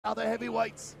other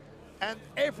heavyweights, and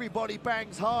everybody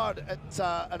bangs hard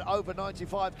at over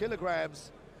 95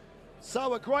 kilograms.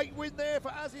 So a great win there for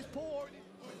Azizpour.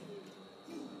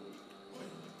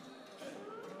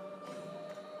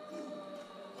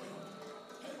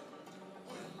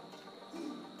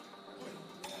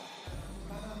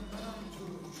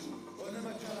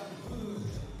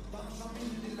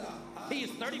 He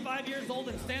is 35 years old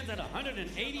and stands at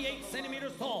 188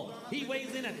 centimeters tall. He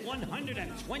weighs in at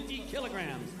 120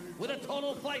 kilograms with a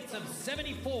total fights of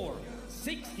 74,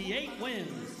 68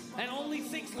 wins, and only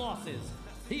 6 losses.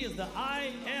 He is the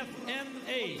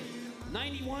IFMA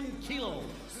 91 kilo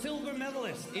silver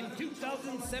medalist in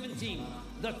 2017,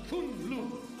 the Kunlu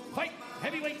Fight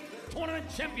Heavyweight Tournament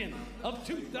Champion of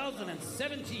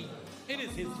 2017. It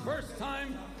is his first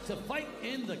time to fight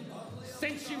in the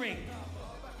Senshi ring.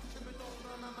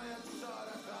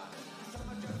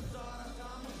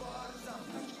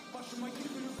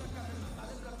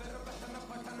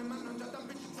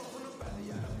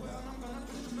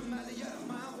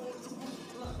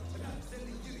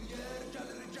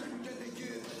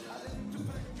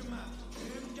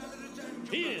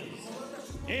 He is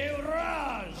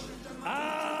Iraj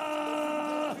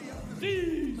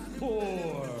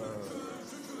Azizpour.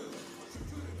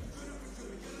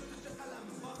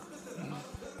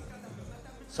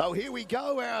 So here we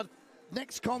go, our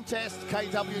next contest,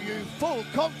 KWU, full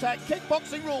contact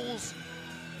kickboxing rules,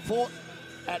 fought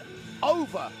at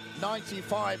over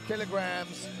 95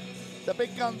 kilograms. The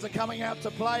big guns are coming out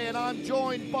to play, and I'm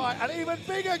joined by an even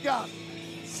bigger gun,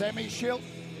 Semi Schilt,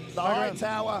 the High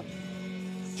Tower,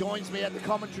 joins me at the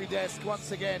commentary desk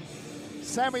once again.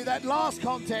 Sammy, that last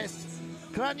contest,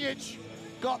 Kranic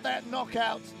got that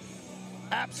knockout.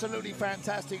 Absolutely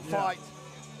fantastic fight.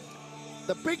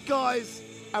 The big guys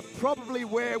are probably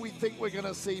where we think we're going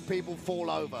to see people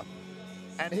fall over.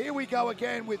 And here we go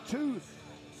again with two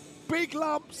big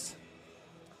lumps.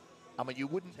 I mean, you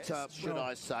wouldn't, should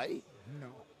I say? No.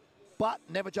 But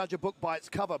never judge a book by its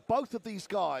cover. Both of these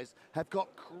guys have got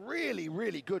really,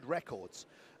 really good records.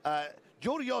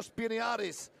 Georgios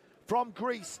Beniaris from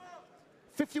Greece,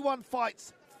 51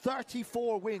 fights,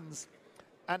 34 wins.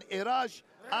 And Iraj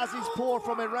Azizpour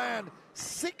from Iran,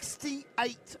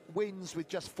 68 wins with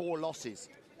just 4 losses.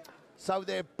 So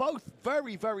they're both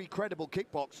very, very credible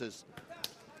kickboxers.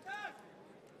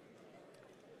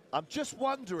 I'm just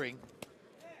wondering,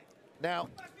 now,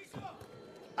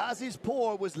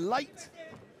 Azizpour was late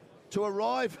to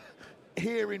arrive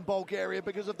here in Bulgaria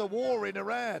because of the war in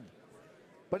Iran.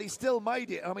 But he still made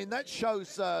it. I mean, that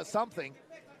shows something.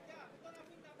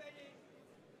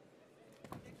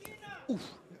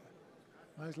 Oof.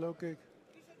 Nice low kick.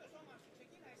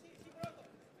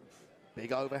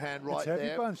 Big overhand right it's heavy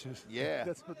there. Punches. Yeah.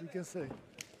 That's what we can say.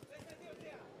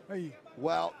 Hey.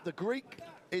 Well, the Greek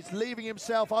is leaving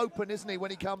himself open, isn't he,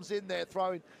 when he comes in there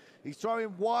throwing. He's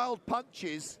throwing wild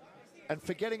punches and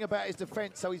forgetting about his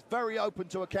defense, so he's very open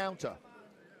to a counter.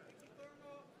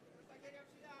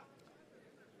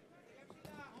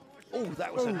 Oh,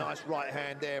 that was a nice right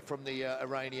hand there from the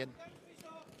Iranian.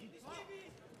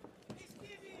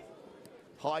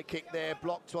 High kick there,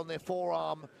 blocked on their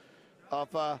forearm of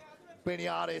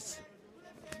Beniaris.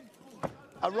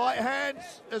 A right hand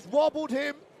has wobbled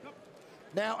him.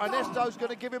 Now Ernesto's going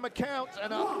to give him a count.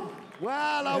 And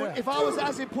if I was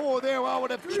Azizpour there, I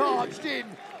would have charged in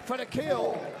for the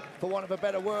kill, for want of a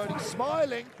better word. He's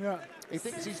smiling. Yeah. He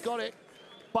thinks he's got it.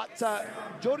 But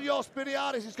Georgios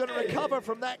Beniaris is going to recover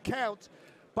from that count.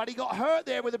 But he got hurt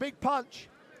there with a big punch.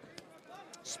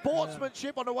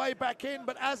 Sportsmanship on the way back in,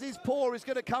 but Azizpour is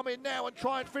going to come in now and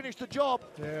try and finish the job.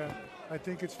 Yeah, I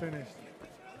think it's finished.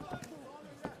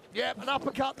 Yep, an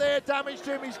uppercut there, damaged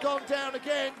him. He's gone down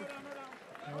again.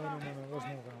 No, it was not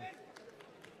down.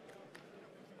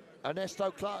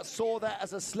 Ernesto Clark saw that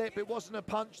as a slip. It wasn't a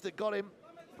punch that got him.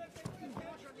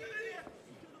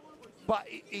 But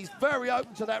he's very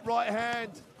open to that right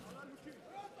hand.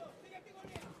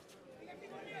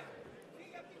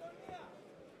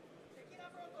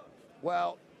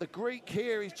 Well, the Greek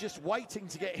here is just waiting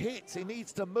to get hit. He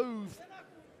needs to move,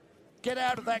 get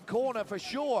out of that corner for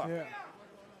sure. Yeah.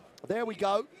 There we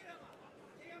go.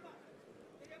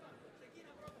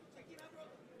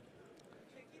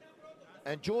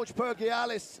 And George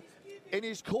Pergialis in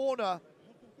his corner,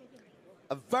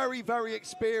 a very, very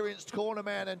experienced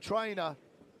cornerman and trainer,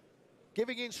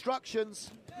 giving instructions.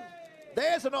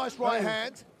 There's a nice right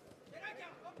hand.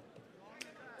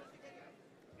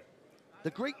 The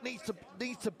Greek needs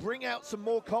to bring out some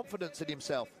more confidence in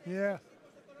himself. Yeah,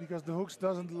 because the hooks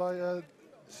doesn't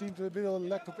seem to be a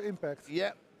lack of impact.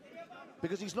 Yeah,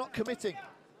 because he's not committing.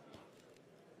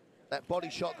 That body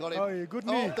shot got him. Oh, yeah, good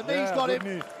knee. Oh, the knee's got him.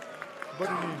 Knee.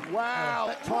 Body knee. Wow,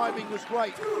 that timing was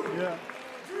great. Yeah.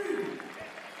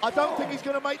 I don't think he's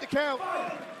going to make the count.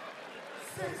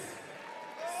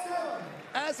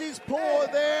 Azizpour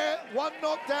there, one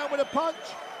knockdown with a punch.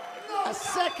 A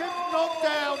second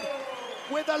knockdown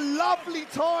with a lovely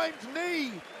timed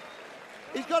knee.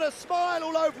 He's got a smile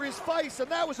all over his face, and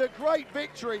that was a great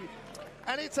victory.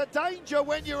 And it's a danger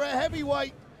when you're a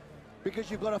heavyweight,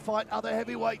 because you've got to fight other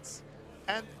heavyweights.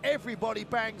 And everybody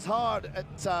bangs hard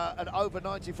at over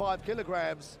 95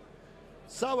 kilograms.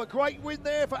 So a great win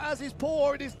there for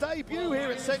Azizpour in his debut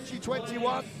here at Century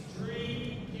 21.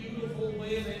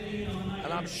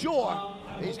 And I'm sure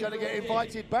he's going to get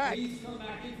invited back. Please come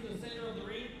back into the center of the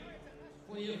ring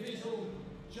for the official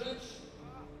judge.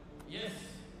 Yes,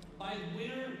 by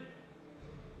winner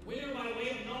by way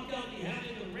of knockout, we have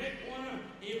in the red corner,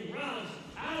 Iraj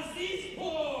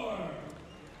Azizpour.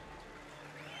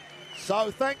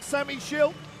 So thanks, Sammy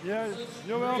Schill. Yeah,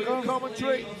 you're For the welcome.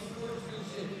 commentary.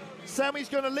 Sammy's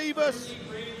going to leave us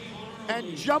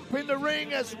and jump in the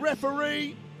ring as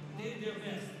referee.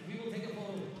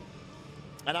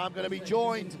 And I'm going to be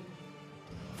joined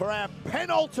for our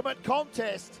penultimate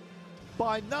contest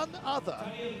by none other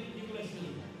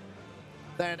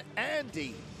than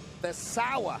Andy the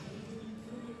Sour.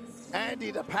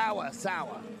 Andy the Power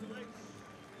Sour.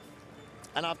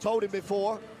 And I've told him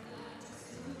before,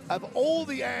 of all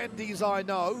the Andys I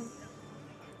know,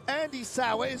 Andy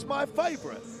Sour is my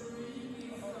favorite.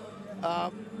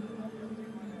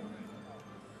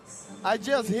 I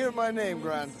just hear my name,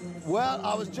 Grant. Well,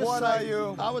 I was just What saying, are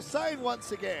you? I was saying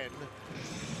once again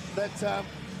that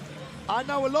I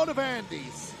know a lot of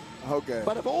Andys, Okay.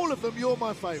 but of all of them, you're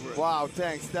my favorite. Wow,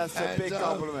 thanks. That's a And, big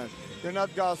compliment. You're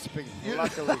not gossiping,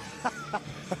 luckily.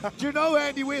 Do you know,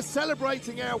 Andy, we're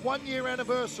celebrating our 1-year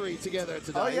anniversary together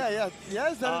today. Oh, yeah.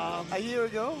 Yes, that a year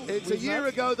ago? It's we a year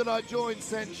met? ago that I joined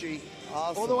Senshi.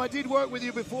 Awesome. Although I did work with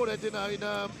you before that, didn't I,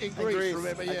 in Greece,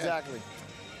 remember? Yeah. Exactly.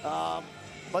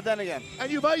 But then again.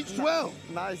 And you've aged well.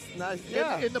 Nice.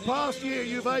 Yeah. In the past year,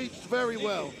 you've aged very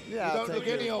well. Yeah, You don't thank look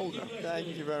any you. older. Thank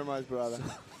you very much, brother.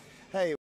 Hey.